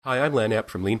Hi, I'm Len Epp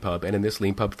from LeanPub, and in this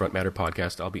LeanPub Front Matter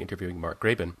podcast, I'll be interviewing Mark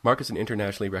Graban. Mark is an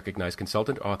internationally recognized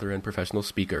consultant, author, and professional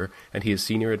speaker, and he is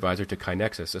senior advisor to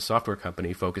KaiNexus, a software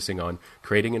company focusing on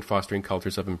creating and fostering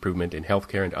cultures of improvement in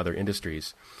healthcare and other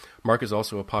industries. Mark is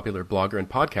also a popular blogger and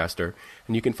podcaster,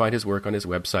 and you can find his work on his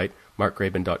website,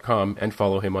 markgraban.com, and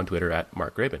follow him on Twitter at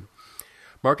markgraban.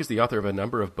 Mark is the author of a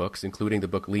number of books, including the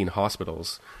book Lean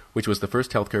Hospitals, which was the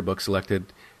first healthcare book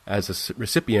selected as a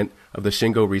recipient of the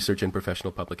Shingo Research and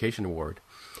Professional Publication Award.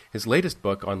 His latest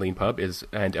book on LeanPub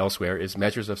and elsewhere is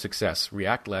Measures of Success: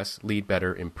 React Less, Lead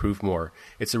Better, Improve More.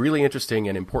 It's a really interesting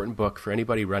and important book for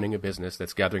anybody running a business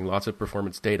that's gathering lots of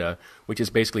performance data, which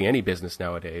is basically any business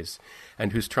nowadays,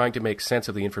 and who's trying to make sense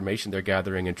of the information they're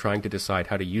gathering and trying to decide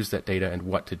how to use that data and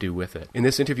what to do with it. In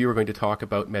this interview, we're going to talk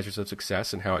about measures of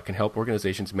success and how it can help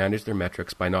organizations manage their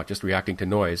metrics by not just reacting to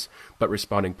noise, but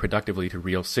responding productively to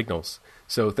real signals.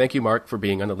 So thank you, Mark, for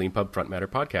being on the LeanPub Front Matter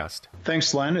podcast.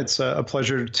 Thanks, Len. It's a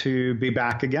pleasure to be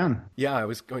back again. Yeah, I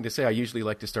was going to say, I usually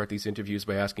like to start these interviews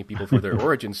by asking people for their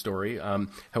origin story.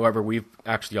 However, we've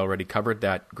actually already covered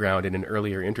that ground in an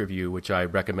earlier interview, which I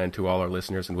recommend to all our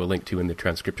listeners and will link to in the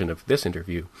transcription of this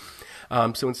interview.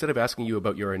 So instead of asking you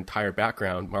about your entire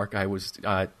background, Mark, I was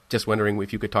just wondering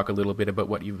if you could talk a little bit about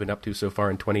what you've been up to so far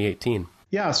in 2018.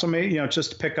 Yeah, so maybe,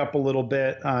 just to pick up a little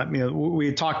bit,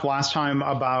 we talked last time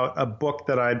about a book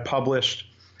that I'd published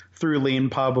through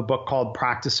LeanPub, a book called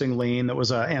Practicing Lean that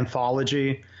was an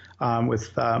anthology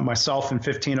with myself and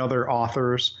 15 other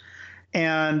authors.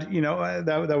 And,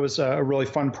 that was a really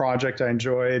fun project. I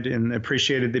enjoyed and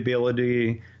appreciated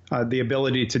the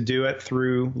ability to do it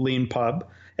through LeanPub.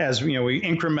 As we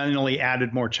incrementally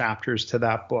added more chapters to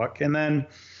that book. And then,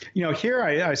 here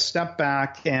I step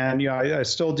back and, I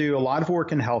still do a lot of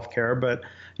work in healthcare, but,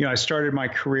 I started my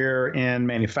career in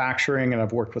manufacturing and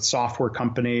I've worked with software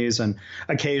companies. And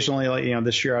occasionally,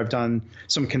 this year I've done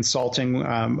some consulting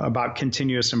about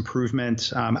continuous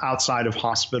improvement outside of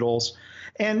hospitals.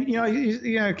 And, you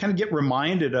kind of get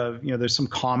reminded of, there's some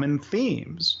common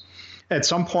themes. At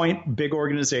some point, big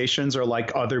organizations are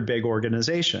like other big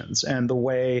organizations, and the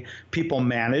way people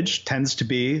manage tends to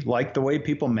be like the way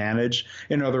people manage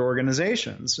in other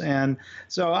organizations. And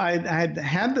so I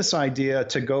had this idea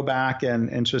to go back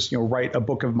and just write a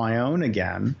book of my own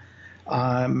again.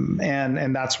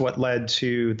 And that's what led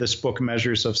to this book,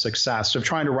 Measures of Success, of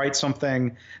trying to write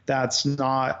something that's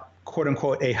not quote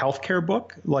unquote a healthcare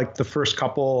book. Like the first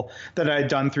couple that I had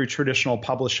done through traditional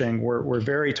publishing were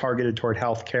very targeted toward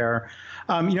healthcare.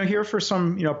 Here for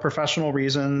some, professional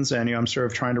reasons. And, I'm sort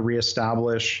of trying to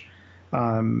reestablish,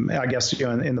 I guess,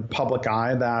 in the public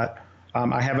eye that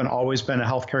I haven't always been a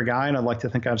healthcare guy. And I'd like to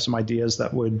think I have some ideas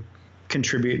that would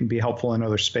contribute and be helpful in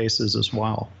other spaces as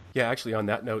well. Yeah, actually, on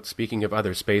that note, speaking of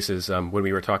other spaces, when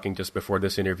we were talking just before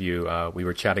this interview, we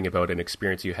were chatting about an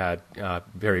experience you had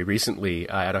very recently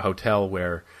at a hotel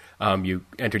where you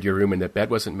entered your room and the bed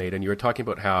wasn't made. And you were talking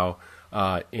about how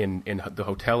in the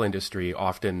hotel industry,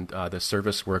 often the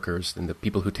service workers and the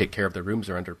people who take care of the rooms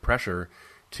are under pressure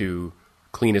to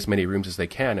clean as many rooms as they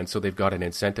can. And so they've got an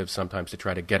incentive sometimes to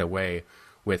try to get away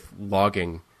with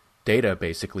logging data,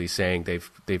 basically saying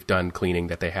they've done cleaning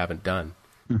that they haven't done.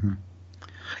 Mm-hmm.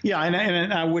 Yeah,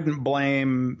 and I wouldn't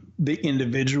blame the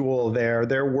individual there.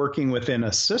 They're working within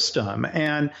a system.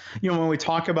 And, when we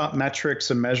talk about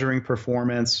metrics and measuring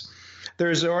performance,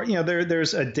 there's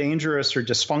a dangerous or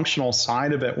dysfunctional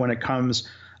side of it when it comes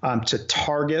to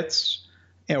targets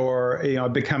or,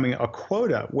 becoming a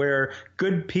quota, where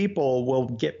good people will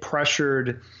get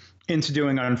pressured into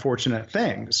doing unfortunate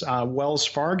things. Wells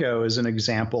Fargo is an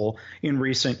example. In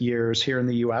recent years here in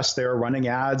the U.S., they're running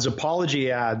ads,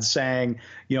 apology ads saying,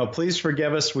 please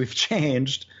forgive us, we've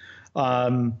changed.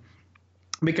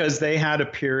 Because they had a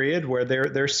period where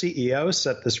their CEO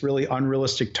set this really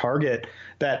unrealistic target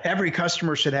that every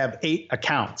customer should have 8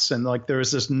 accounts. And there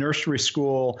was this nursery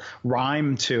school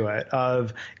rhyme to it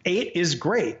of 8 is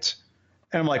great.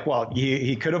 And I'm like, well,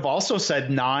 he could have also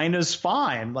said 9 is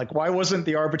fine. Why wasn't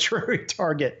the arbitrary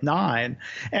target 9?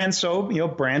 And so,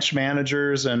 branch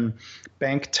managers and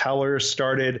bank tellers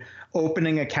started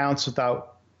opening accounts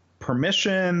without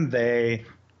permission. They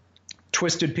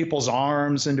twisted people's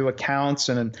arms into accounts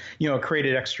and,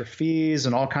 created extra fees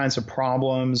and all kinds of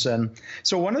problems. And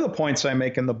so one of the points I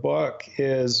make in the book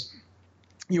is,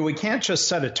 we can't just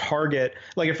set a target.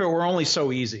 If it were only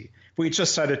so easy. We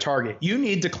just set a target. You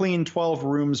need to clean 12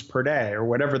 rooms per day or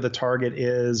whatever the target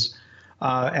is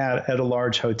at a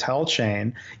large hotel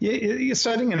chain.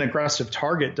 Setting an aggressive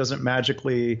target doesn't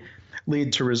magically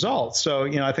lead to results. So,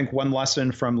 I think one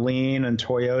lesson from Lean and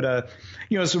Toyota,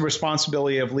 is the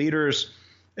responsibility of leaders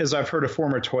as I've heard a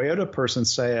former Toyota person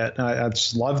say it, and I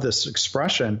just love this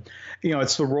expression,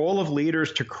 it's the role of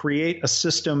leaders to create a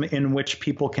system in which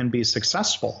people can be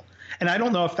successful. And I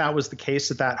don't know if that was the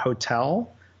case at that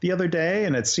hotel the other day,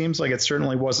 and it seems like it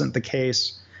certainly wasn't the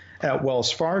case at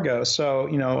Wells Fargo. So,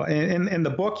 in the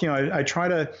book, I try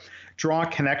to draw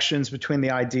connections between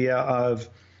the idea of,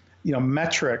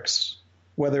 metrics,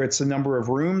 whether it's the number of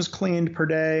rooms cleaned per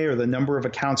day or the number of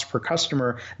accounts per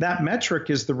customer. That metric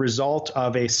is the result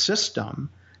of a system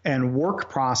and work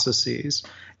processes.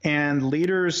 And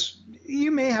leaders,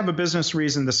 you may have a business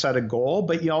reason to set a goal,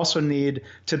 but you also need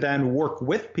to then work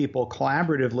with people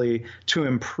collaboratively to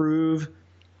improve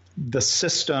the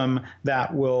system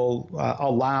that will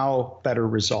allow better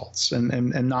results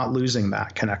and not losing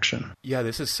that connection. Yeah,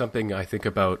 this is something I think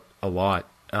about a lot.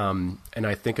 And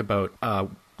I think about,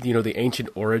 the ancient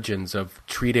origins of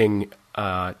treating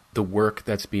the work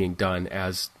that's being done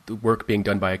as the work being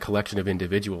done by a collection of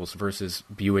individuals versus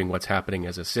viewing what's happening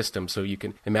as a system. So you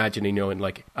can imagine, in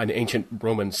like an ancient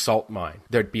Roman salt mine,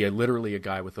 there'd be literally a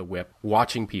guy with a whip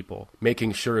watching people,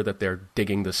 making sure that they're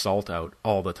digging the salt out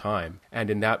all the time. And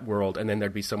in that world, and then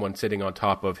there'd be someone sitting on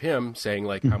top of him saying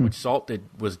like, how much salt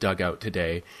was dug out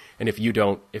today? And if you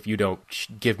don't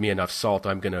give me enough salt,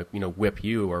 I'm going to, whip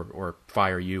you or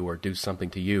fire you or do something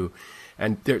to you.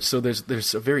 And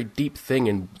there's a very deep thing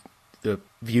in the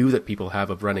view that people have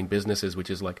of running businesses,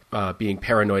 which is like being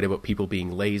paranoid about people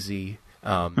being lazy,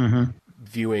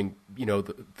 viewing,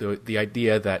 the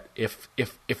idea that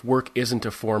if work isn't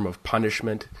a form of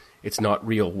punishment, it's not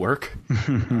real work.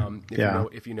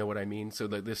 If you know what I mean. So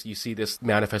that you see this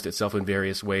manifest itself in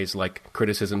various ways, like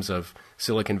criticisms of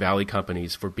Silicon Valley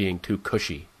companies for being too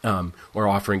cushy, or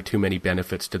offering too many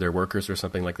benefits to their workers or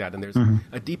something like that. And there's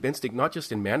a deep instinct, not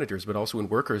just in managers, but also in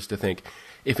workers, to think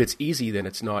if it's easy, then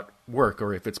it's not work,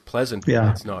 or if it's pleasant, then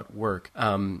it's not work.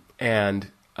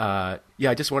 I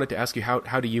just wanted to ask you,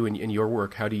 how do you, in your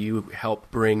work, how do you help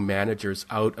bring managers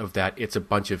out of that it's a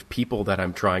bunch of people that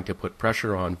I'm trying to put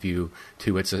pressure on view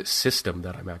to it's a system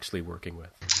that I'm actually working with?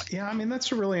 Yeah, I mean,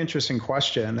 that's a really interesting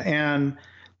question. And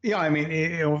yeah, I mean,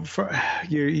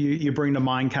 you bring to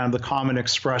mind kind of the common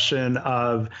expression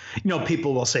of,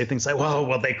 people will say things like,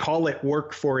 well, they call it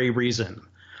work for a reason.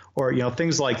 Or,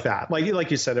 things like that,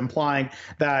 like you said, implying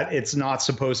that it's not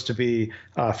supposed to be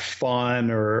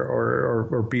fun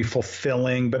or be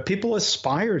fulfilling, but people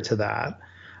aspire to that.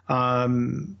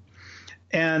 And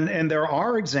there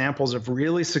are examples of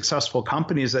really successful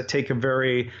companies that take a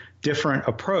very different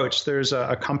approach. There's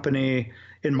a company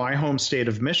in my home state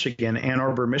of Michigan, Ann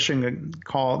Arbor, Michigan,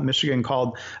 called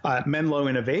Menlo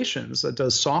Innovations, that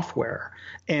does software.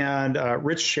 And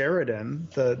Rich Sheridan,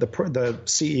 the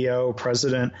CEO,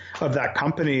 president of that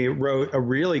company, wrote a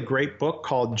really great book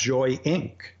called Joy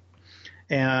Inc.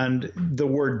 And the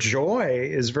word joy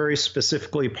is very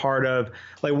specifically part of,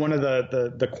 like, one of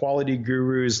the quality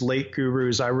gurus, late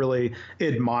gurus I really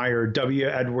admire, W.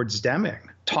 Edwards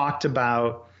Deming, talked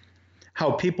about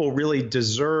how people really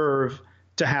deserve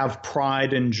to have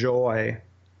pride and joy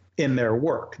in their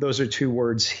work. Those are two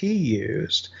words he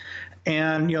used.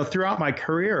 And, throughout my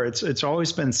career, it's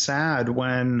always been sad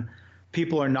when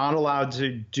people are not allowed to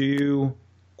do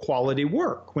quality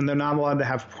work, when they're not allowed to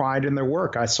have pride in their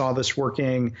work. I saw this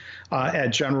working at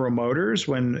General Motors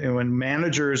when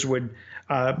managers would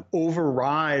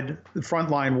override the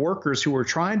frontline workers who were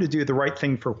trying to do the right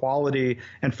thing for quality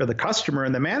and for the customer.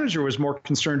 And the manager was more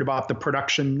concerned about the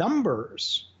production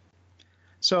numbers.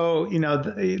 So,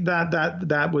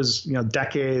 that was,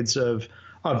 decades of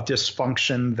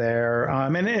dysfunction there.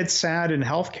 And it's sad in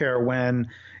healthcare when,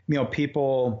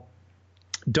 people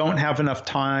don't have enough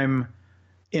time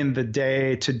in the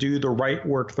day to do the right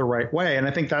work the right way. And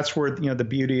I think that's where, the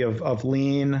beauty of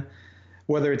lean,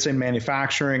 whether it's in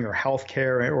manufacturing or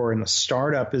healthcare or in a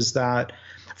startup, is that,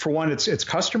 for one, it's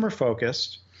customer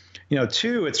focused.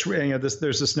 Two, it's,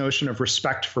 there's this notion of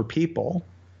respect for people.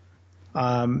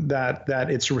 That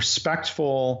it's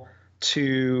respectful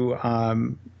to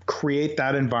create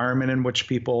that environment in which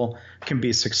people can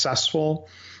be successful.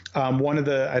 One of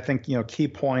the, I think, key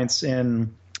points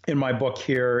in my book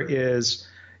here is,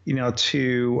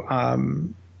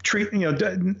 to treat,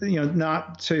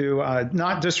 not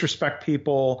disrespect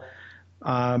people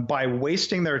by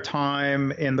wasting their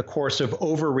time in the course of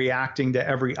overreacting to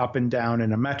every up and down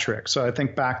in a metric. So I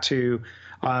think back to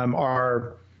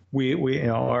our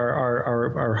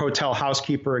hotel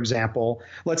housekeeper example.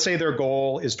 Let's say their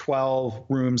goal is 12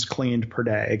 rooms cleaned per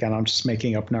day. Again, I'm just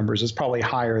making up numbers. It's probably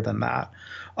higher than that.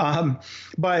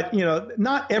 But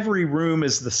not every room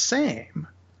is the same.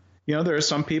 There are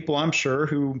some people, I'm sure,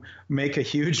 who make a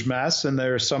huge mess, and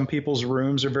there are some people's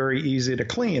rooms are very easy to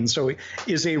clean. So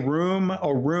is a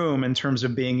room in terms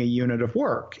of being a unit of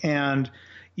work? And,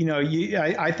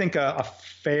 I think a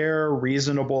fair,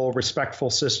 reasonable, respectful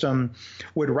system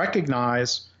would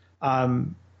recognize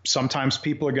sometimes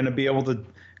people are going to be able to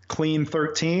clean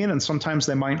 13, and sometimes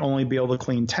they might only be able to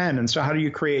clean 10. And so how do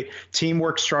you create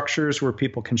teamwork structures where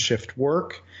people can shift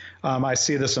work? I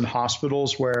see this in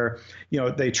hospitals where,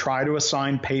 they try to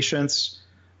assign patients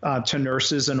to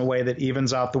nurses in a way that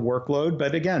evens out the workload.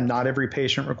 But again, not every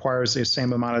patient requires the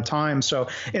same amount of time. So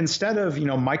instead of,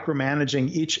 micromanaging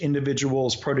each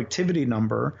individual's productivity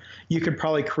number, you could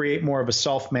probably create more of a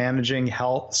self-managing,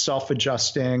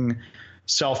 self-adjusting,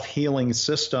 self-healing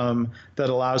system that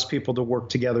allows people to work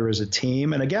together as a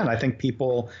team. And again, I think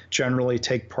people generally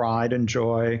take pride and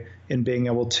joy in being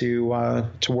able to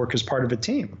work as part of a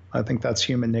team. I think that's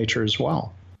human nature as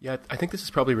well. Yeah, I think this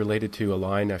is probably related to a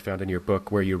line I found in your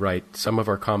book where you write, some of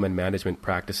our common management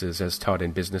practices as taught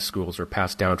in business schools or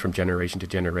passed down from generation to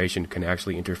generation can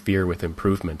actually interfere with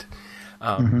improvement.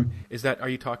 Are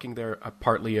you talking there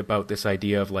partly about this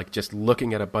idea of like just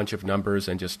looking at a bunch of numbers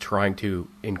and just trying to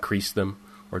increase them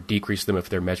or decrease them if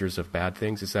they're measures of bad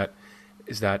things? Is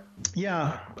that?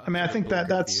 Yeah. I mean, I think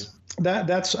that's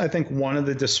I think one of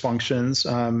the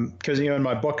dysfunctions, because, in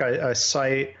my book, I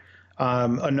cite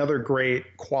another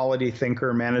great quality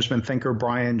thinker, management thinker,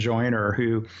 Brian Joyner,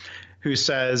 who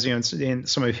says, in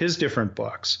some of his different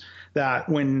books, that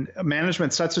when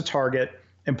management sets a target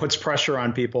and puts pressure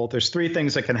on people, there's three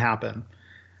things that can happen.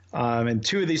 And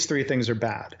two of these three things are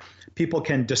bad. People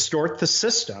can distort the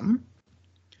system,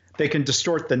 they can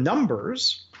distort the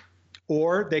numbers,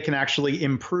 or they can actually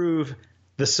improve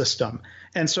the system.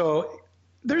 And so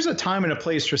there's a time and a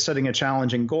place for setting a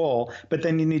challenging goal, but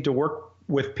then you need to work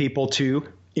with people to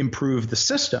improve the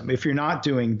system. If you're not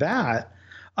doing that,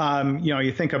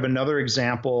 you think of another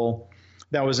example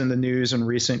that was in the news in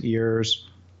recent years,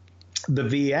 the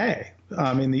VA,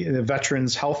 in the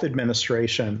Veterans Health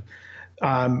Administration.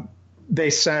 They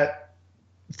set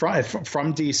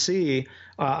from DC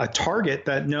a target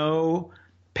that no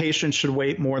patient should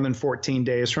wait more than 14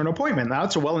 days for an appointment. Now,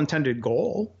 it's a well-intended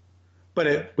goal, but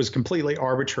it was completely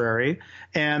arbitrary.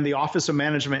 And the Office of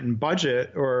Management and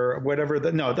Budget, or whatever,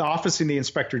 the Office of the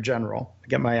Inspector General, I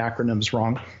get my acronyms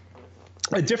wrong,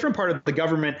 a different part of the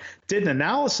government did an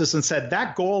analysis and said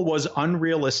that goal was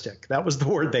unrealistic. That was the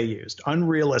word they used,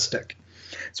 unrealistic.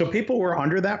 So people were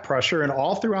under that pressure, and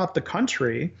all throughout the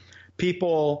country,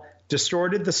 people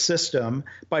distorted the system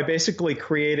by basically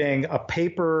creating a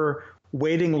paper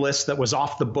waiting list that was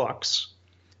off the books,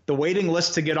 the waiting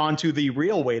list to get onto the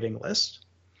real waiting list,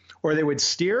 or they would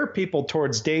steer people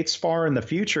towards dates far in the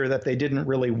future that they didn't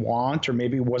really want or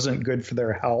maybe wasn't good for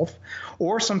their health.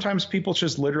 Or sometimes people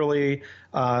just literally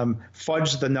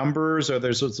fudge the numbers, or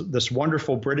there's this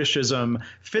wonderful Britishism,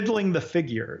 fiddling the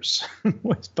figures.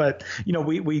 But,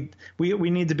 we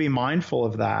need to be mindful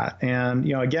of that. And,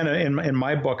 again, in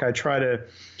my book, I try to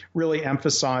really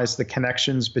emphasize the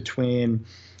connections between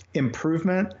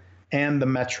improvement and the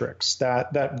metrics,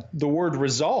 that the word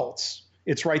results,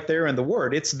 it's right there in the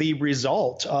word. It's the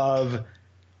result of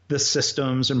the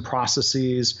systems and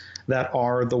processes that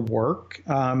are the work.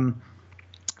 And,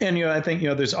 I think,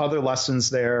 there's other lessons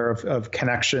there of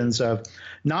connections, of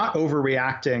not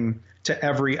overreacting to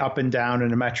every up and down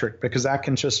in a metric, because that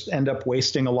can just end up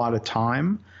wasting a lot of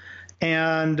time.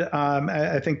 And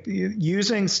I think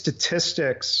using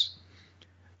statistics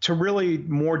to really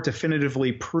more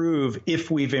definitively prove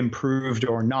if we've improved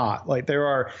or not. Like, there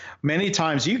are many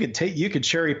times you could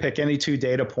cherry pick any two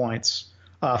data points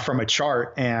from a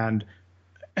chart and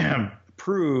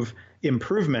prove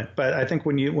improvement. But I think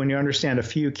when you understand a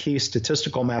few key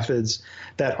statistical methods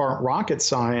that aren't rocket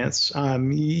science,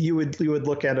 you would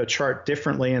look at a chart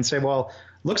differently and say, well,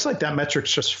 looks like that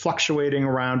metric's just fluctuating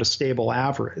around a stable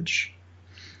average,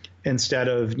 instead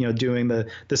of doing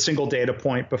the single data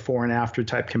point before and after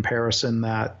type comparison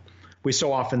that we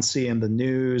so often see in the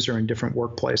news or in different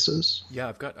workplaces. Yeah,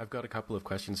 I've got a couple of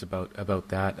questions about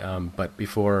that. But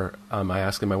before I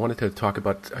ask them, I wanted to talk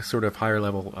about a sort of higher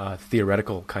level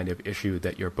theoretical kind of issue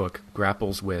that your book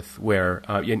grapples with, where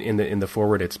in the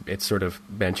foreword it's sort of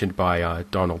mentioned by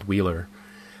Donald Wheeler,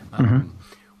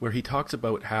 where he talks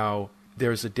about how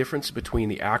there's a difference between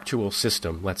the actual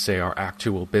system, let's say our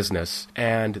actual business,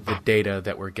 and the data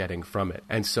that we're getting from it.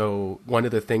 And so one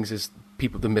of the things is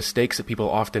the mistakes that people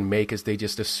often make is they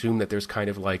just assume that there's kind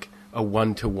of like a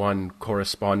one-to-one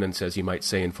correspondence, as you might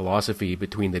say in philosophy,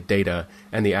 between the data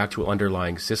and the actual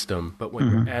underlying system. But when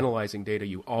you're analyzing data,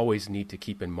 you always need to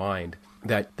keep in mind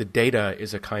that the data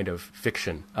is a kind of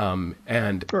fiction,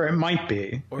 or it might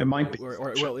be. But it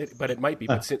might be.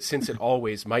 But since it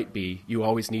always might be, you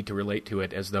always need to relate to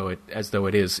it as though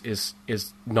it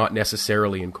is not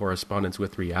necessarily in correspondence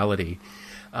with reality.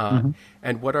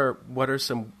 And what are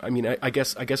some? I mean, I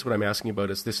guess what I'm asking about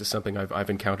is, this is something I've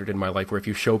encountered in my life, where if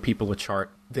you show people a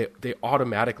chart, they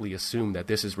automatically assume that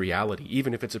this is reality,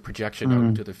 even if it's a projection out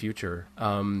into the future.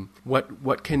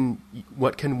 What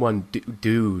can one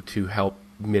do to help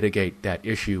mitigate that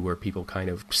issue, where people kind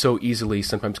of so easily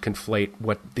sometimes conflate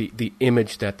what the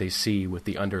image that they see with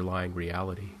the underlying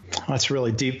reality? That's a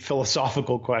really deep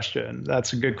philosophical question.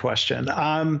 That's a good question.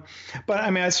 But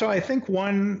I mean, so I think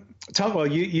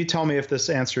you tell me if this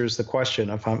answers the question,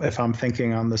 if I'm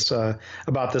thinking on this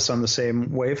about this on the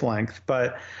same wavelength.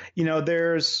 But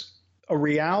there's a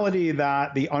reality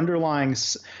that the underlying.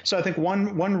 So I think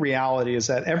one reality is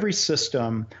that every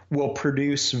system will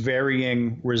produce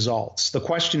varying results. The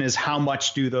question is, how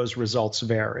much do those results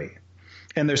vary?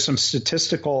 And there's some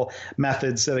statistical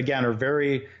methods that, again,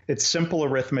 it's simple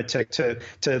arithmetic to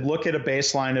look at a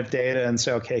baseline of data and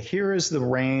say, okay, here is the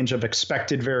range of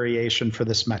expected variation for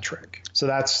this metric. So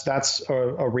that's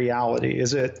a reality.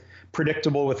 Is it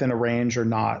predictable within a range or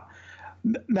not?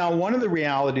 Now, one of the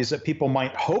realities that people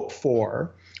might hope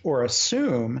for or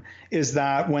assume is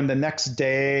that when the next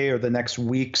day or the next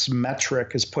week's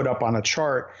metric is put up on a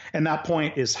chart, and that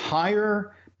point is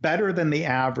higher, better than the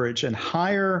average, and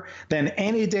higher than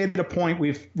any data point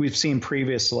we've seen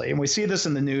previously. And we see this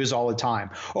in the news all the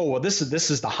time. Oh, well, this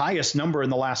is the highest number in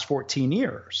the last 14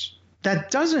 years.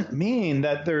 That doesn't mean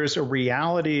that there's a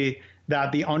reality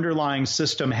that the underlying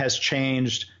system has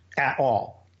changed at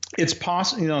all. It's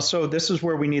possible, so this is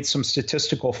where we need some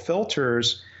statistical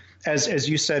filters, as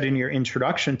you said in your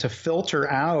introduction, to filter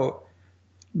out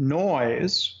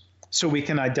noise so we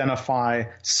can identify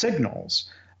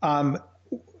signals. And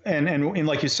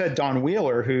like you said, Don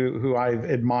Wheeler, who I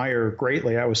admire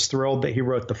greatly, I was thrilled that he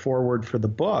wrote the foreword for the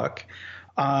book.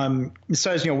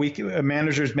 Says,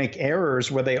 managers make errors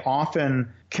where they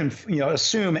often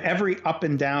assume every up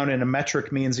and down in a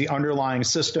metric means the underlying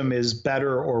system is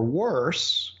better or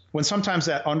worse, when sometimes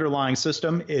that underlying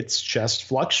system, it's just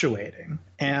fluctuating.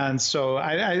 And so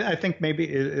I think maybe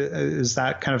is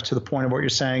that kind of to the point of what you're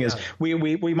saying, is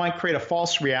we might create a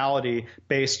false reality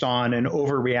based on an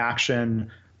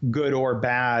overreaction, good or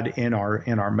bad, in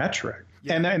our metric.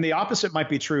 Yeah. And the opposite might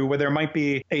be true, where there might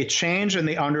be a change in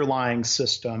the underlying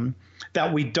system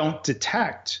that we don't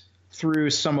detect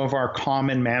through some of our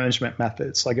common management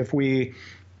methods. Like if we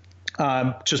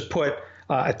just put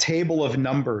a table of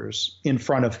numbers in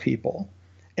front of people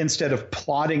instead of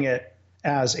plotting it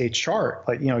as a chart.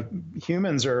 Like,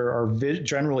 humans are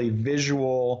generally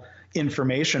visual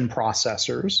information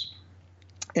processors,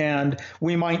 and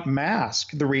we might mask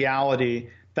the reality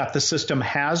that the system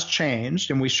has changed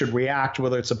and we should react,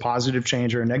 whether it's a positive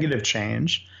change or a negative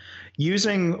change,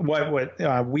 using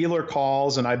what Wheeler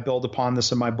calls, and I build upon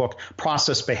this in my book,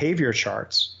 process behavior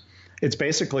charts. It's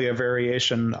basically a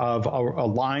variation of a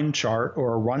line chart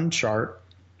or a run chart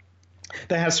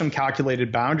that has some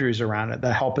calculated boundaries around it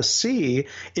that help us see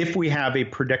if we have a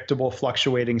predictable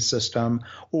fluctuating system,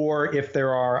 or if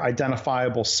there are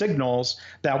identifiable signals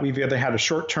that we've either had a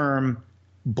short-term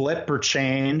blip or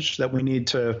change that we need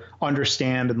to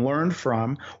understand and learn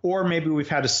from, or maybe we've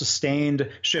had a sustained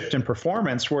shift in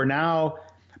performance where now,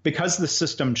 because the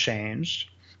system changed,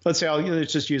 let's say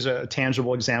let's just use a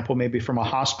tangible example, maybe from a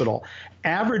hospital.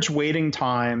 Average waiting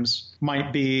times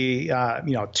might be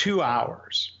 2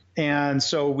 hours. And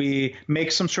so we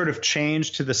make some sort of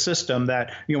change to the system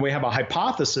that, we have a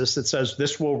hypothesis that says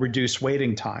this will reduce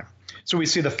waiting time. So we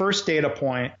see the first data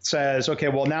point says, okay,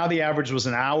 well, now the average was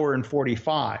 1 hour and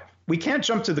 45. We can't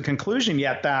jump to the conclusion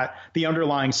yet that the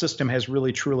underlying system has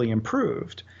really, truly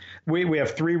improved. We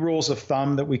have 3 rules of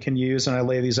thumb that we can use, and I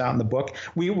lay these out in the book.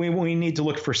 We need to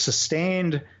look for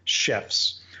sustained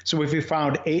shifts. So if we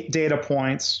found 8 data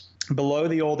points below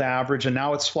the old average, and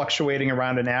now it's fluctuating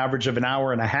around an average of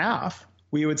 1.5 hours,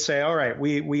 we would say, all right,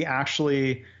 we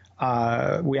actually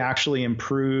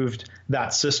improved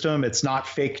that system. It's not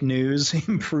fake news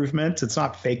improvement. It's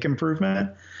not fake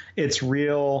improvement. It's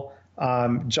real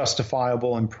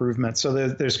justifiable improvement. So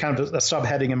there's kind of a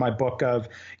subheading in my book of,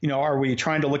 are we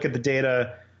trying to look at the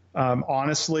data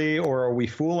honestly, or are we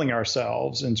fooling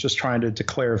ourselves and just trying to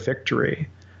declare victory?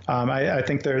 I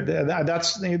think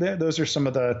those are some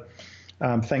of the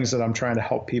things that I'm trying to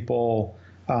help people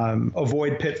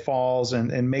avoid pitfalls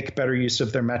and make better use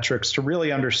of their metrics to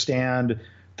really understand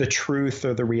the truth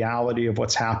or the reality of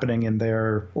what's happening in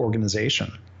their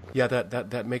organization. Yeah,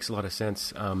 that makes a lot of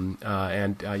sense. Going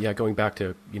back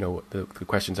to the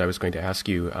questions I was going to ask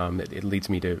you, it leads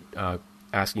me to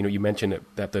ask. You mentioned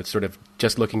that the sort of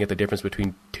just looking at the difference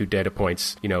between two data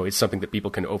points, is something that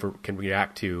people can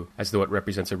react to as though it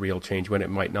represents a real change when it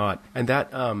might not. And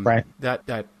that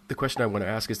the question I want to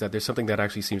ask is that there's something that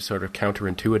actually seems sort of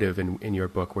counterintuitive in your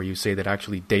book, where you say that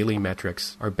actually daily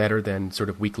metrics are better than sort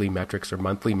of weekly metrics or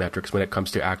monthly metrics when it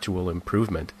comes to actual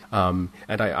improvement. And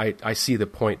I see the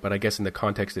point, but I guess in the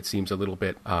context it seems a little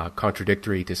bit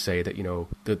contradictory to say that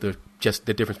just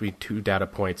the difference between two data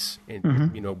points in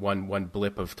one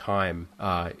blip of time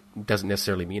doesn't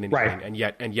necessarily mean anything,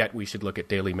 right. and yet we should look at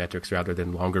daily metrics rather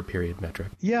than longer period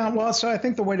metrics. Yeah, well, so I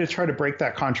think the way to try to break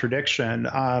that contradiction,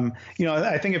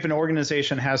 I think if an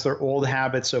organization has their old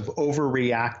habits of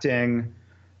overreacting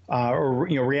or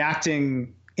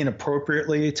reacting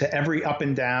inappropriately to every up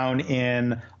and down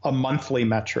in a monthly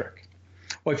metric.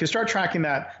 Well, if you start tracking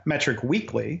that metric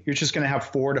weekly, you're just going to have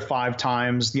 4 to 5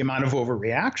 times the amount of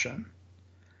overreaction.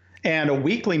 And a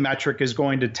weekly metric is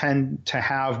going to tend to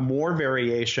have more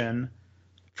variation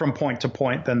from point to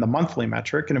point than the monthly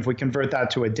metric. And if we convert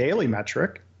that to a daily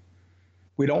metric,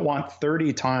 we don't want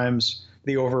 30 times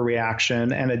the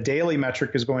overreaction, and a daily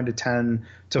metric is going to tend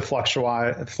to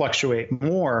fluctuate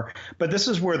more. But this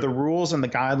is where the rules and the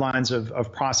guidelines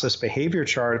of process behavior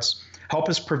charts help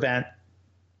us prevent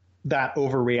that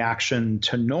overreaction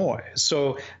to noise.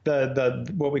 So the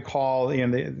what we call,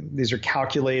 these are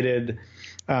calculated,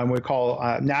 we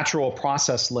call natural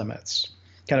process limits,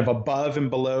 kind of above and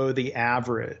below the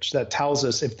average, that tells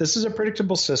us if this is a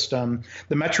predictable system,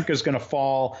 the metric is going to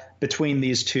fall between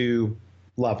these two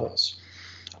levels.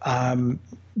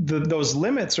 Those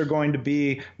limits are going to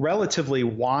be relatively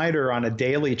wider on a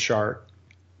daily chart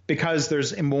because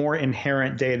there's more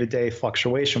inherent day-to-day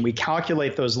fluctuation. We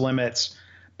calculate those limits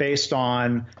based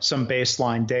on some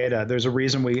baseline data. There's a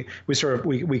reason we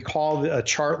call a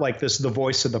chart like this the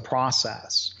voice of the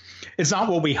process. It's not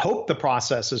what we hope the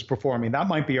process is performing. That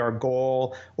might be our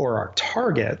goal or our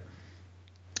target.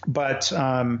 But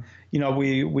if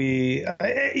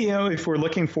we're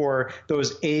looking for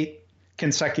those 8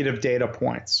 consecutive data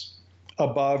points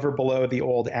above or below the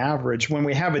old average, when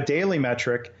we have a daily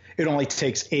metric, it only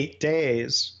takes 8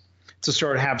 days to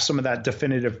sort of have some of that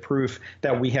definitive proof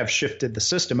that we have shifted the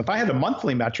system. If I had a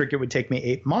monthly metric, it would take me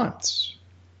 8 months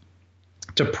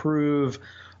to prove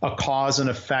a cause and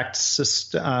effect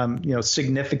system,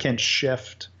 significant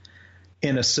shift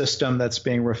in a system that's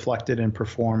being reflected in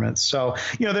performance. So,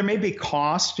 there may be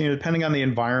cost, depending on the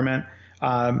environment,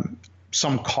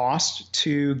 some cost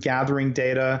to gathering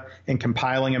data and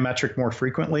compiling a metric more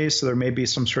frequently. So there may be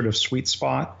some sort of sweet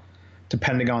spot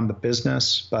depending on the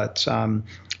business. But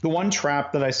the one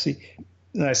trap that I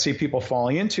see people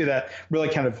falling into that really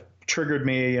kind of triggered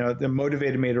me, that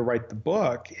motivated me to write the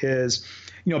book is,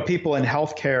 people in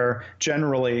healthcare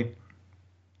generally,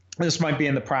 this might be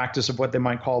in the practice of what they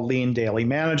might call lean daily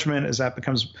management as that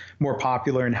becomes more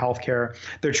popular in healthcare.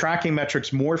 They're tracking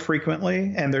metrics more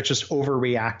frequently and they're just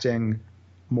overreacting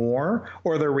more,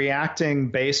 or they're reacting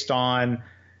based on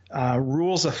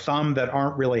rules of thumb that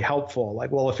aren't really helpful.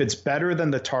 Like, well, if it's better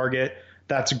than the target,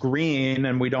 that's green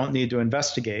and we don't need to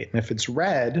investigate. And if it's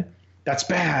red, that's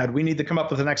bad. We need to come up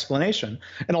with an explanation.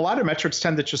 And a lot of metrics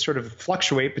tend to just sort of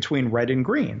fluctuate between red and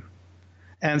green.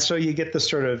 And so you get this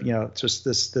sort of, just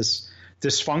this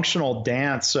dysfunctional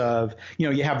dance of,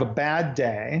 you have a bad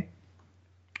day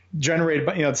generated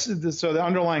by, so the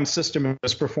underlying system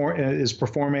is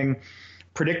performing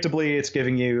predictably. It's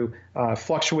giving you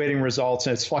fluctuating results,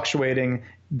 and it's fluctuating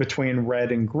between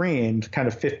red and green, kind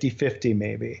of 50-50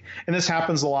 maybe. And this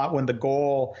happens a lot when the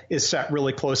goal is set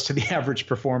really close to the average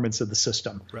performance of the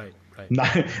system. Right.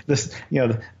 Not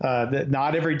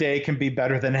every day can be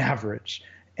better than average.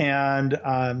 And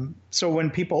so when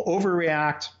people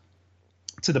overreact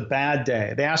to the bad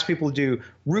day, they ask people to do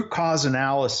root cause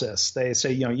analysis. They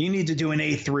say, you need to do an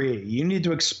A3. You need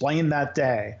to explain that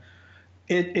day.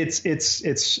 It's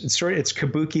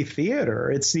kabuki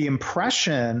theater. It's the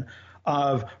impression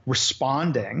of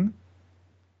responding.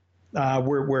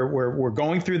 We're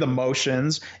going through the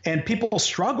motions, and people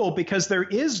struggle because there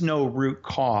is no root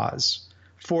cause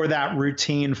for that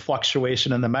routine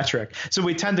fluctuation in the metric. So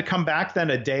we tend to come back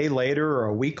then a day later or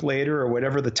a week later or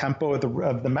whatever the tempo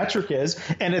of the metric is,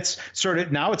 and it's sort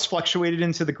of now it's fluctuated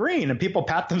into the green, and people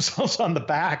pat themselves on the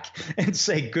back and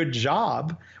say good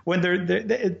job, when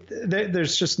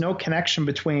there's just no connection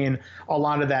between a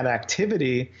lot of that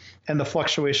activity and the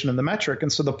fluctuation in the metric.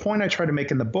 And so the point I try to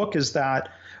make in the book is that,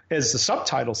 as the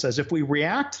subtitle says, if we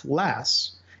react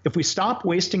less, if we stop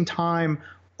wasting time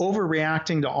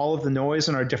overreacting to all of the noise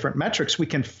in our different metrics, we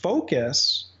can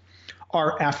focus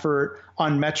our effort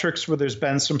on metrics where there's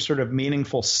been some sort of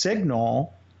meaningful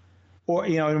signal, or,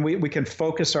 and we can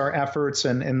focus our efforts,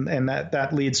 and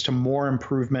that leads to more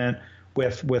improvement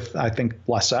with I think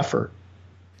less effort.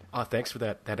 Thanks for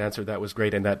that answer. That was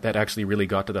great, and that actually really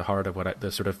got to the heart of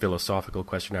the sort of philosophical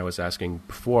question I was asking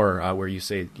before, where you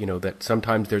say that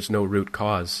sometimes there's no root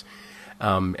cause,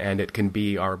 and it can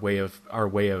be our way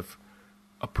of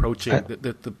approaching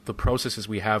the processes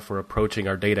we have for approaching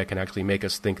our data can actually make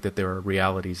us think that there are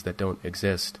realities that don't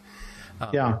exist.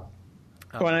 Well,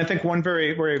 and I think one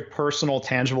very, very personal,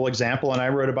 tangible example, and I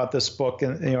wrote about this book,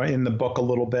 in the book a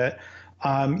little bit.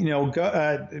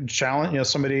 Challenge,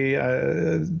 somebody,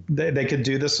 they could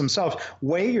do this themselves.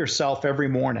 Weigh yourself every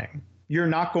morning. You're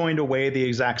not going to weigh the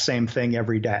exact same thing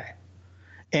every day.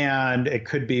 And it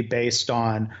could be based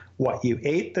on what you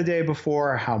ate the day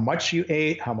before, how much you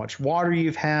ate, how much water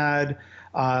you've had.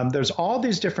 There's all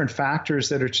these different factors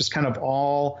that are just kind of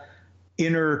all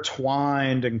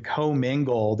intertwined and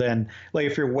commingled. And like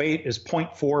if your weight is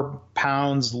 0.4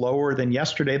 pounds lower than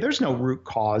yesterday, there's no root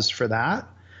cause for that.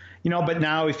 But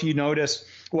now if you notice,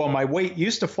 well, my weight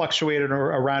used to fluctuate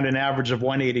around an average of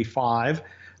 185.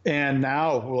 And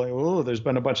now, there's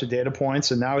been a bunch of data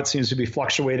points, and now it seems to be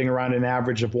fluctuating around an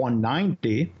average of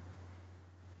 190.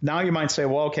 Now you might say,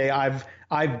 well, okay,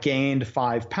 I've gained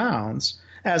 5 pounds,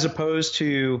 as opposed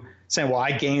to saying, well,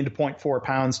 I gained 0.4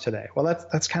 pounds today. Well,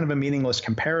 that's kind of a meaningless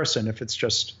comparison if it's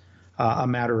just a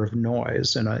matter of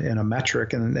noise in a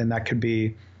metric, and that could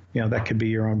be, that could be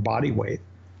your own body weight.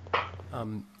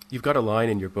 You've got a line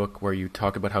in your book where you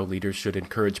talk about how leaders should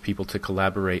encourage people to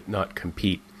collaborate, not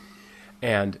compete.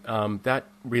 And that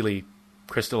really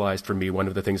crystallized for me one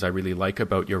of the things I really like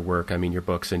about your work. I mean, your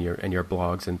books and your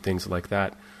blogs and things like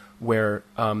that, where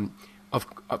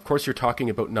of course you're talking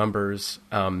about numbers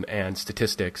and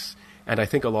statistics. And I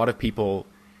think a lot of people,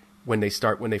 when they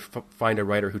find a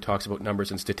writer who talks about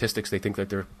numbers and statistics, they think that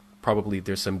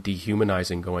there's some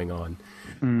dehumanizing going on.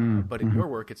 But in your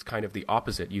work, it's kind of the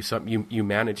opposite. You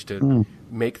manage to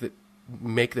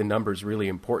make the numbers really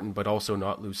important, but also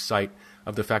not lose sight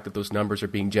of the fact that those numbers are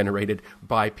being generated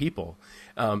by people,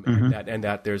 and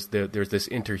that there's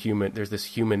this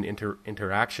human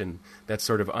interaction that's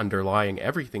sort of underlying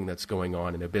everything that's going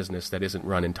on in a business that isn't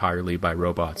run entirely by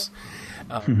robots.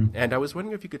 And I was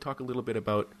wondering if you could talk a little bit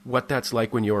about what that's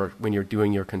like when you're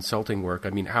doing your consulting work. I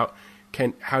mean,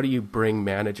 how do you bring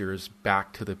managers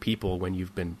back to the people when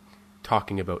you've been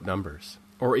talking about numbers?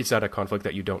 Or is that a conflict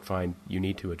that you don't find you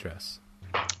need to address?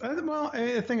 Well,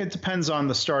 I think it depends on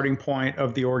the starting point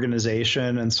of the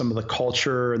organization and some of the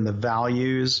culture and the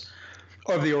values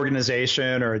of the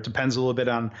organization, or it depends a little bit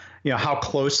on, how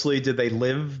closely do they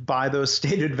live by those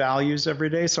stated values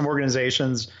every day. Some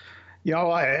organizations,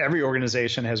 every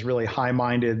organization has really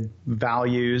high-minded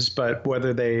values, but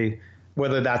whether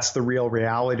that's the real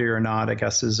reality or not, I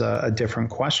guess, is a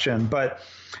different question. But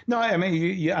no, I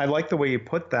mean, I like the way you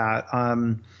put that.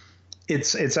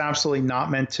 It's absolutely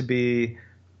not meant to be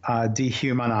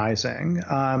dehumanizing.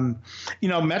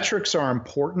 Metrics are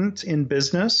important in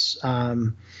business.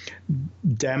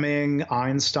 Deming,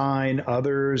 Einstein,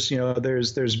 others,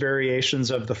 there's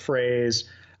variations of the phrase,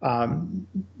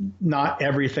 not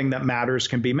everything that matters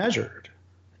can be measured.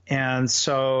 And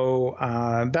so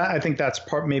I think that's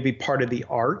maybe part of the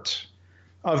art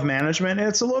of management. And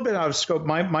it's a little bit out of scope.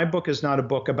 My book is not a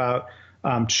book about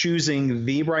choosing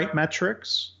the right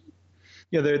metrics.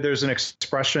 There's an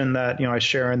expression that I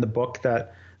share in the book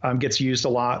that gets used a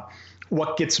lot.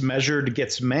 What gets measured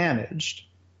gets managed.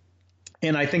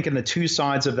 And I think in the two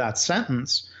sides of that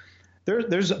sentence,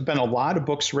 there's been a lot of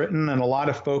books written and a lot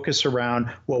of focus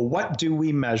around, well, what do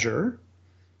we measure?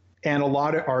 And a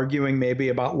lot of arguing maybe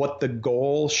about what the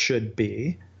goal should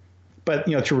be. But,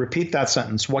 to repeat that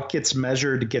sentence, what gets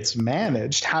measured gets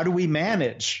managed. How do we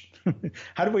manage?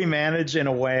 How do we manage in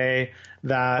a way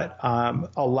that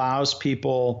allows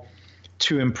people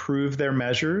to improve their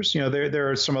measures?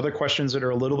 There are some other questions that are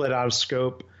a little bit out of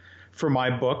scope for my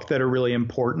book that are really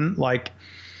important, like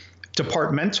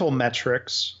departmental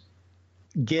metrics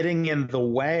getting in the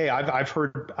way. I've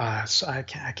heard, I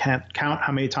can't count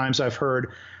how many times I've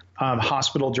heard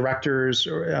hospital directors,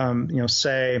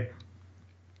 say,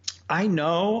 I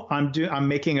know I'm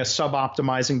making a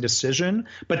sub-optimizing decision,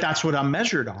 but that's what I'm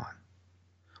measured on.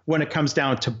 When it comes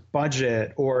down to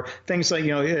budget or things like,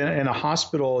 in a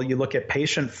hospital, you look at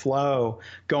patient flow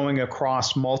going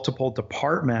across multiple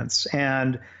departments.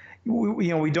 And,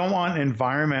 we don't want an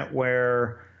environment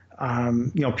where,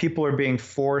 people are being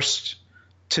forced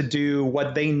to do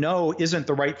what they know isn't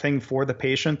the right thing for the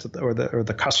patient or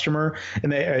the customer.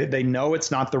 And they know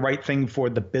it's not the right thing for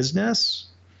the business,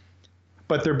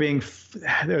 but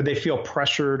they feel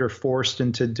pressured or forced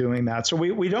into doing that. So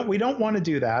we don't want to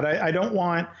do that. I don't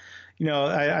want,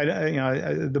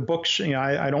 the books,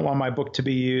 I don't want my book to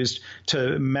be used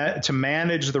to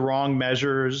manage the wrong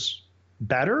measures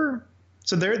better.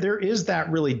 So there is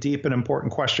that really deep and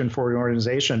important question for an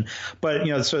organization. But,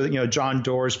 John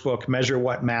Doerr's book, Measure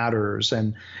What Matters,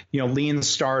 and, Lean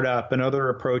Startup and other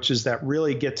approaches that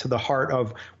really get to the heart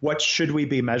of what should we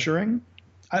be measuring.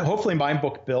 Hopefully my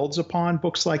book builds upon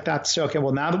books like that. So, okay,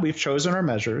 well, now that we've chosen our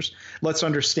measures, let's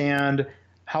understand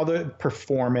how they're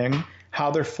performing,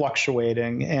 how they're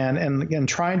fluctuating, and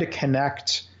trying to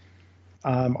connect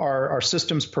our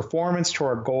system's performance to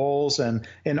our goals and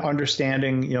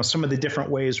understanding, some of the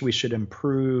different ways we should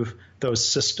improve those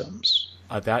systems.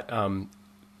 That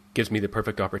gives me the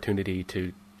perfect opportunity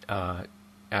to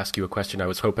ask you a question I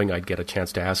was hoping I'd get a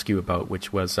chance to ask you about,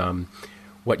 which was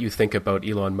what you think about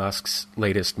Elon Musk's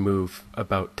latest move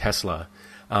about Tesla.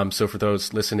 So for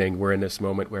those listening, we're in this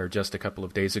moment where just a couple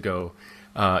of days ago,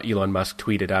 Elon Musk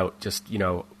tweeted out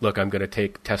look, I'm going to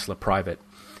take Tesla private.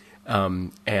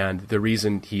 And the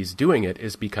reason he's doing it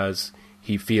is because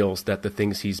he feels that the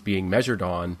things he's being measured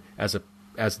on as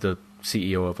the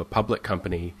CEO of a public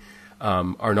company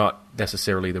are not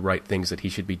necessarily the right things that he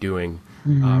should be doing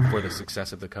for the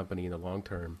success of the company in the long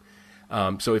term.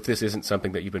 So if this isn't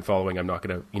something that you've been following, I'm not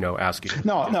going to ask you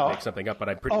to make something up, but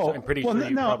I'm pretty sure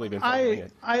you've probably been following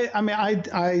it.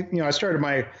 I started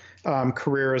my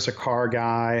career as a car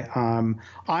guy.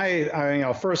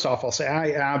 First off, I'll say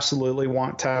I absolutely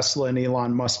want Tesla and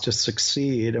Elon Musk to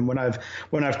succeed. And when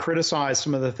I've criticized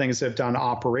some of the things they've done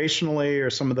operationally or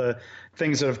some of the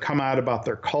things that have come out about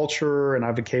their culture, and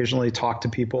I've occasionally talked to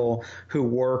people who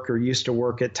work or used to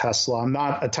work at Tesla. I'm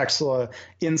not a Tesla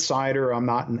insider. I'm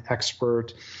not an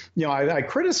expert. I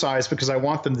criticize because I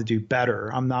want them to do better.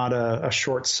 I'm not a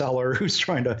short seller who's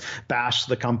trying to bash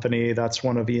the company. That's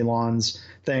one of Elon's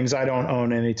things. I don't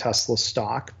own any Tesla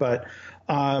stock, but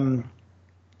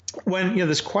when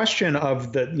this question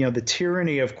of the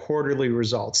tyranny of quarterly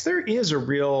results, there is a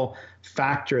real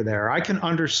factor there. I can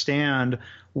understand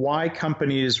why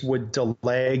companies would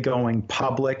delay going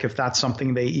public if that's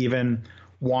something they even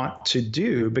want to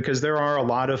do, because there are a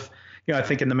lot of, I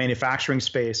think in the manufacturing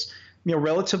space,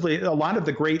 relatively a lot of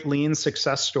the great lean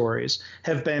success stories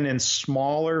have been in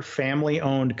smaller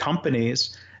family-owned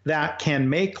companies that can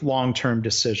make long-term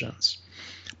decisions.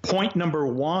 Point number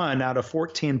 1 out of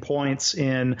 14 points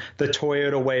in the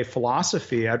Toyota Way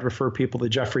philosophy, I'd refer people to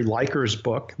Jeffrey Liker's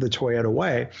book, The Toyota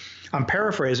Way. I'm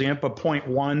paraphrasing it, but point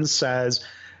 1 says,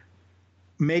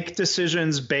 make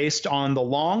decisions based on the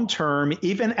long term,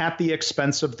 even at the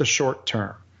expense of the short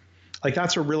term. Like,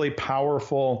 that's a really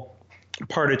powerful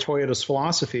part of Toyota's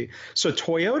philosophy. So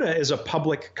Toyota is a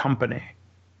public company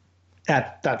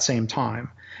at that same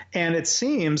time. And it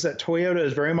seems that Toyota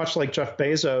is very much like Jeff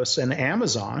Bezos and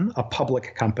Amazon, a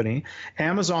public company.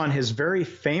 Amazon has very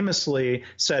famously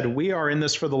said, we are in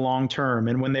this for the long term.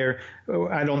 And when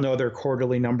I don't know their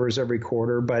quarterly numbers every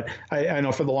quarter, but I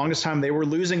know for the longest time they were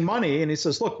losing money. And he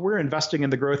says, look, we're investing in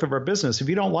the growth of our business. If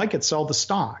you don't like it, sell the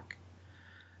stock.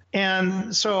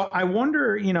 And so I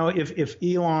wonder, if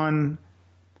Elon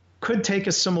could take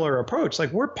a similar approach.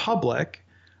 Like, we're public,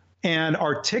 and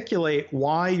articulate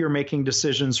why you're making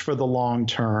decisions for the long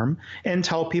term, and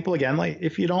tell people again, like,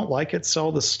 if you don't like it,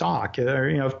 sell the stock. Or,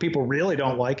 if people really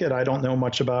don't like it, I don't know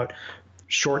much about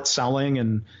short selling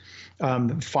and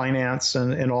finance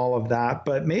and all of that,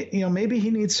 but maybe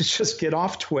he needs to just get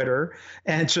off Twitter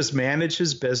and just manage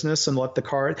his business and let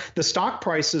the stock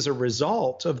price is a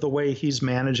result of the way he's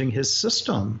managing his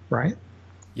system, right?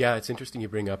 Yeah, it's interesting you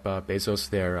bring up Bezos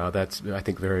there. That's, I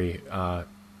think, very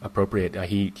appropriate.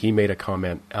 He made a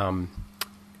comment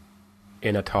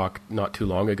in a talk not too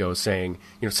long ago saying,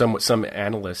 some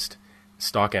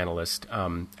stock analyst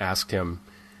asked him,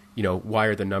 why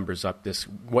are the numbers up this?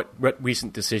 What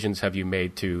recent decisions have you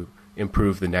made to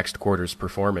improve the next quarter's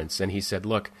performance? And he said,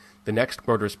 look, the next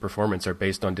quarter's performance are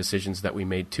based on decisions that we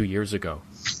made 2 years ago.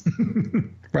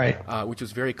 Right. Which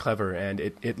was very clever. And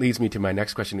it leads me to my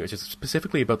next question, which is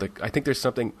specifically about I think there's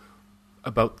something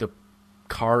about the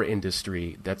car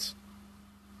industry that's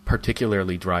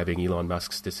particularly driving Elon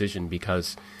Musk's decision,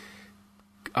 because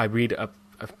I read a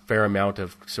fair amount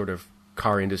of sort of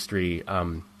car industry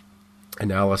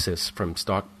analysis from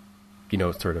stock,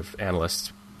 sort of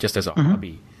analysts, just as a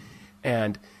hobby.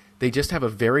 And they just have a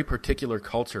very particular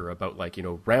culture about, like,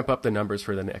 ramp up the numbers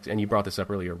for the next, and you brought this up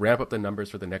earlier, ramp up the numbers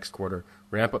for the next quarter,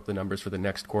 ramp up the numbers for the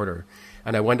next quarter.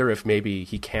 And I wonder if maybe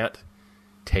he can't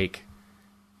take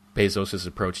Bezos's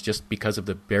approach just because of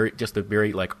the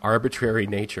very like arbitrary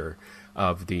nature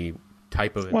of the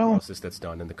type of analysis that's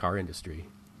done in the car industry.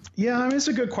 Yeah, I mean, it's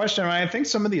a good question. I think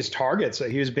some of these targets that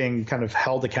he was being kind of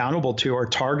held accountable to are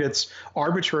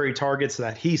arbitrary targets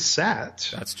that he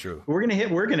set. That's true. We're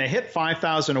going to hit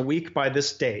 5,000 a week by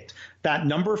this date. That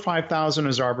number 5,000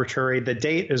 is arbitrary. The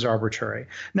date is arbitrary.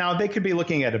 Now, they could be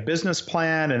looking at a business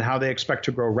plan and how they expect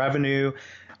to grow revenue.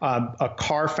 A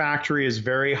car factory is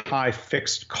very high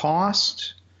fixed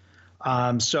cost.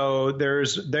 So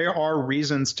there are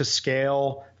reasons to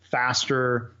scale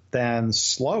faster than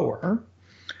slower.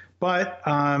 But,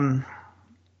 I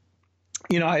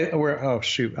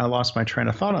lost my train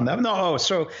of thought on that.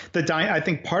 So I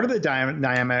think part of the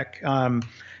dynamic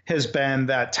has been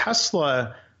that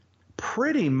Tesla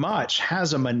pretty much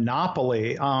has a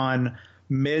monopoly on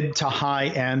mid to high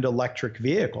end electric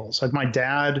vehicles. Like, my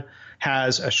dad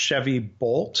has a Chevy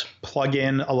Bolt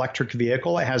plug-in electric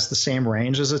vehicle. It has the same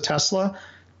range as a Tesla.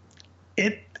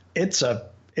 It's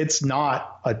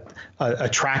not a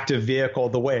attractive vehicle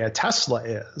the way a Tesla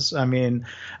is. I mean,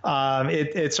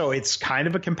 it's kind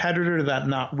of a competitor to that.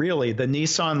 Not really. The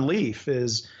Nissan Leaf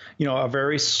is, a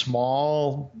very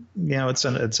small, it's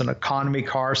an economy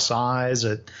car size.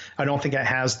 I don't think it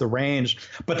has the range,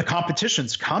 but the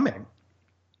competition's coming.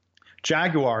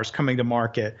 Jaguar's coming to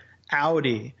market,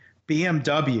 Audi,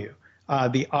 BMW,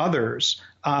 the others.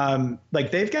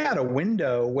 They've got a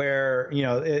window where,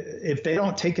 if they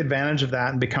don't take advantage of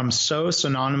that and become so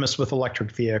synonymous with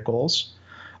electric vehicles,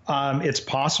 it's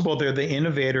possible they're the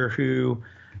innovator who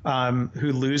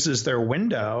loses their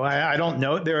window. I don't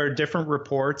know. There are different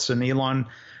reports, and Elon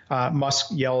Musk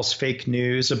yells fake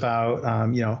news about,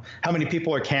 how many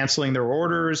people are canceling their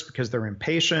orders because they're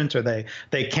impatient, or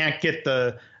they can't get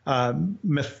the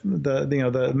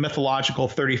mythological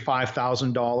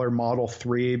 $35,000 Model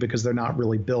 3 because they're not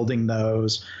really building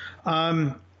those.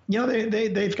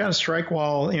 They've got to strike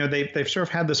while, they've sort of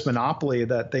had this monopoly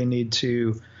that they need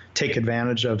to take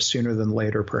advantage of sooner than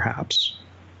later, perhaps.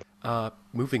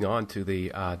 Moving on to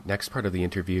the next part of the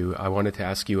interview, I wanted to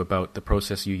ask you about the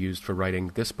process you used for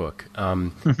writing this book.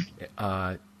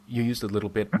 You used a little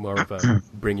bit more of a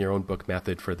bring your own book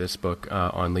method for this book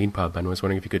on LeanPub, and I was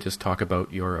wondering if you could just talk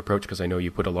about your approach, because I know you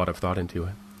put a lot of thought into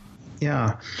it.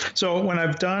 Yeah. So when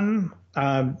I've done,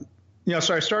 so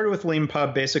I started with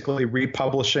LeanPub, basically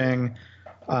republishing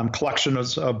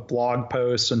collections of blog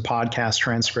posts and podcast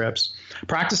transcripts.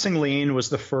 Practicing Lean was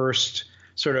the first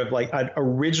sort of like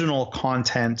original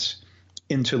content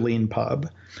into LeanPub.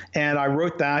 And I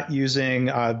wrote that using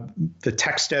the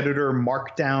text editor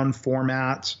Markdown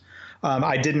format.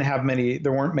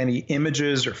 There weren't many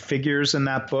images or figures in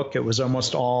that book. It was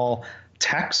almost all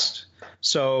text.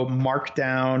 So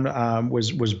Markdown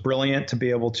was brilliant to be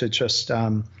able to just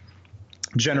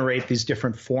generate these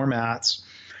different formats.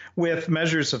 With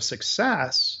measures of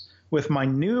success, with my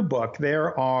new book,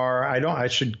 I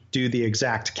should do the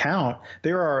exact count.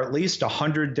 There are at least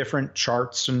 100 different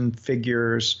charts and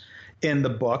figures in the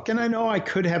book. And I know I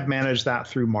could have managed that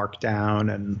through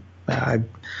Markdown, and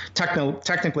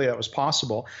technically that was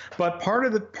possible. But part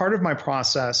of my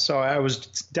process, so I was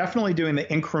definitely doing the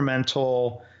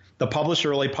incremental, the publish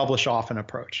early, publish often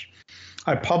approach.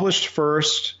 I published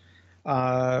first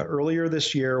earlier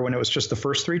this year when it was just the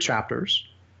first 3 chapters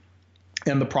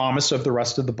and the promise of the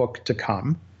rest of the book to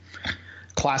come.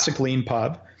 Classic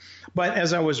LeanPub. But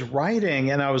as I was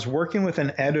writing and I was working with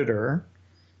an editor,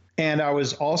 and I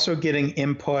was also getting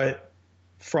input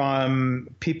from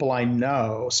people I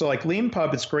know. So like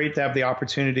LeanPub, it's great to have the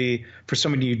opportunity for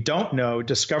somebody you don't know,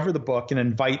 discover the book and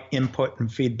invite input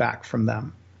and feedback from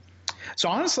them. So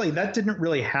honestly, that didn't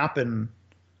really happen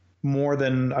more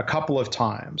than a couple of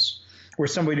times, where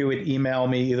somebody would email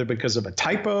me either because of a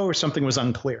typo or something was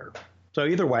unclear. So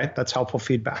either way, that's helpful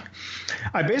feedback.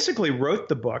 I basically wrote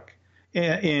the book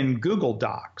in Google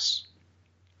Docs.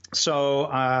 So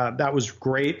that was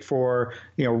great for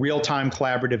real-time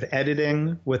collaborative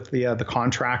editing with the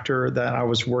contractor that I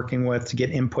was working with to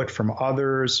get input from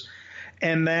others.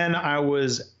 And then I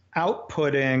was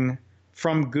outputting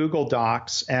from Google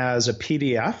Docs as a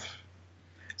PDF.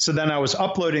 So then I was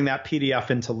uploading that PDF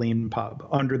into LeanPub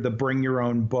under the Bring Your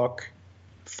Own Book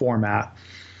format.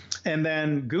 And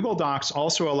then Google Docs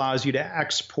also allows you to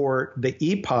export the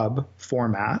EPUB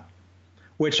format,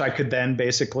 which I could then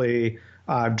basically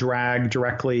drag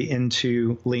directly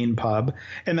into LeanPub.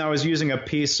 And I was using a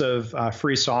piece of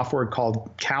free software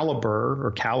called Calibre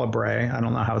or Calibre, I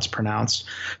don't know how it's pronounced,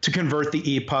 to convert the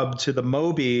EPUB to the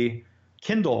Mobi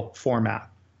Kindle format.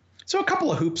 So a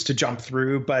couple of hoops to jump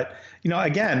through, but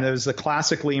again, there's the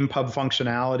classic LeanPub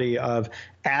functionality of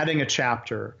adding a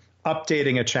chapter,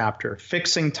 updating a chapter,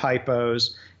 fixing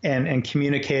typos, and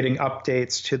communicating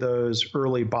updates to those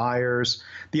early buyers,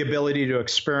 the ability to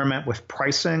experiment with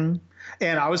pricing.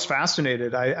 And I was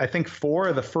fascinated. I think 4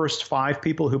 of the first 5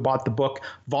 people who bought the book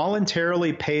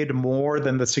voluntarily paid more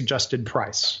than the suggested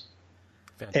price.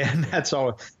 Fantastic.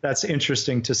 And that's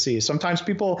interesting to see. Sometimes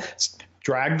people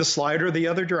drag the slider the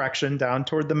other direction down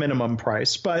toward the minimum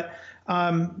price, but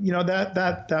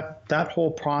that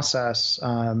whole process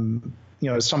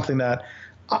is something that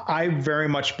I very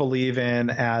much believe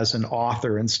in as an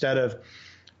author. Instead of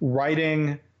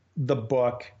writing the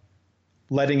book,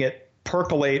 letting it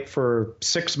percolate for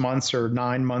 6 months or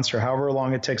 9 months or however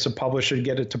long it takes a publisher to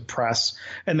get it to press,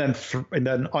 and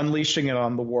then unleashing it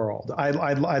on the world.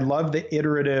 I love the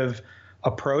iterative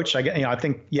approach. I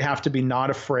think you have to be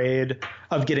not afraid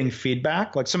of getting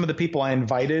feedback. Like some of the people I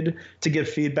invited to give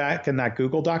feedback in that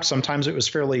Google Doc, sometimes it was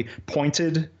fairly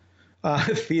pointed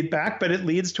feedback, but it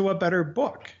leads to a better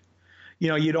book.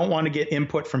 You don't want to get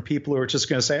input from people who are just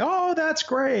going to say, "Oh, that's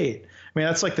great." I mean,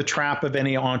 that's like the trap of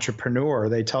any entrepreneur.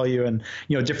 They tell you in,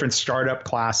 different startup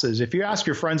classes, if you ask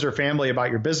your friends or family about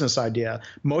your business idea,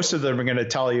 most of them are going to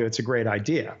tell you it's a great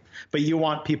idea, but you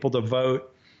want people to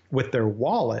vote with their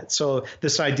wallet. So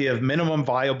this idea of minimum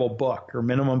viable book or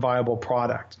minimum viable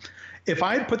product. If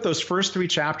I had put those first 3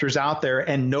 chapters out there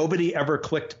and nobody ever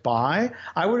clicked buy,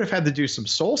 I would have had to do some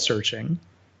soul searching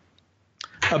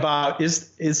about is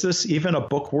this even a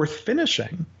book worth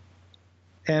finishing?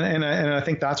 And I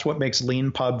think that's what makes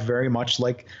LeanPub very much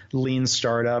like lean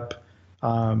startup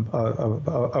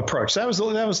approach. That was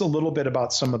a little bit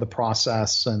about some of the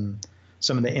process and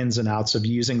some of the ins and outs of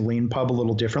using LeanPub a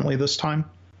little differently this time.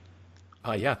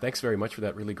 Yeah, thanks very much for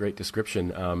that really great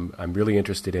description. I'm really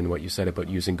interested in what you said about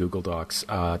using Google Docs,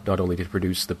 not only to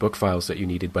produce the book files that you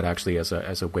needed, but actually as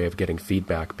a way of getting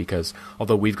feedback. Because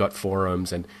although we've got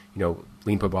forums and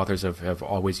LeanPub authors have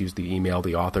always used the email,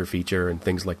 the author feature, and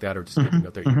things like that, or just giving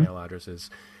out their email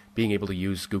addresses, being able to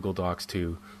use Google Docs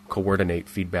to coordinate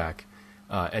feedback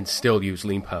and still use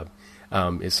LeanPub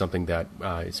is something that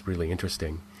is really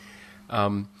interesting.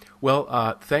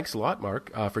 Well, thanks a lot,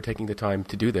 Mark, for taking the time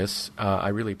to do this. I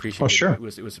really appreciate it. Sure. It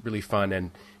was really fun,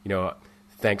 and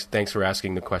thanks for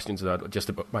asking the questions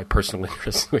about my personal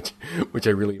interests, which I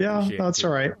really appreciate. Yeah, that's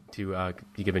all right. To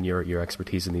be given your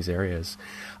expertise in these areas.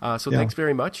 Thanks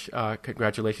very much.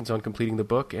 Congratulations on completing the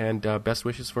book, and best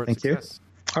wishes for its success.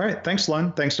 Thank you. All right, thanks,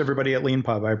 Len. Thanks to everybody at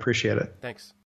LeanPub. I appreciate it. Thanks.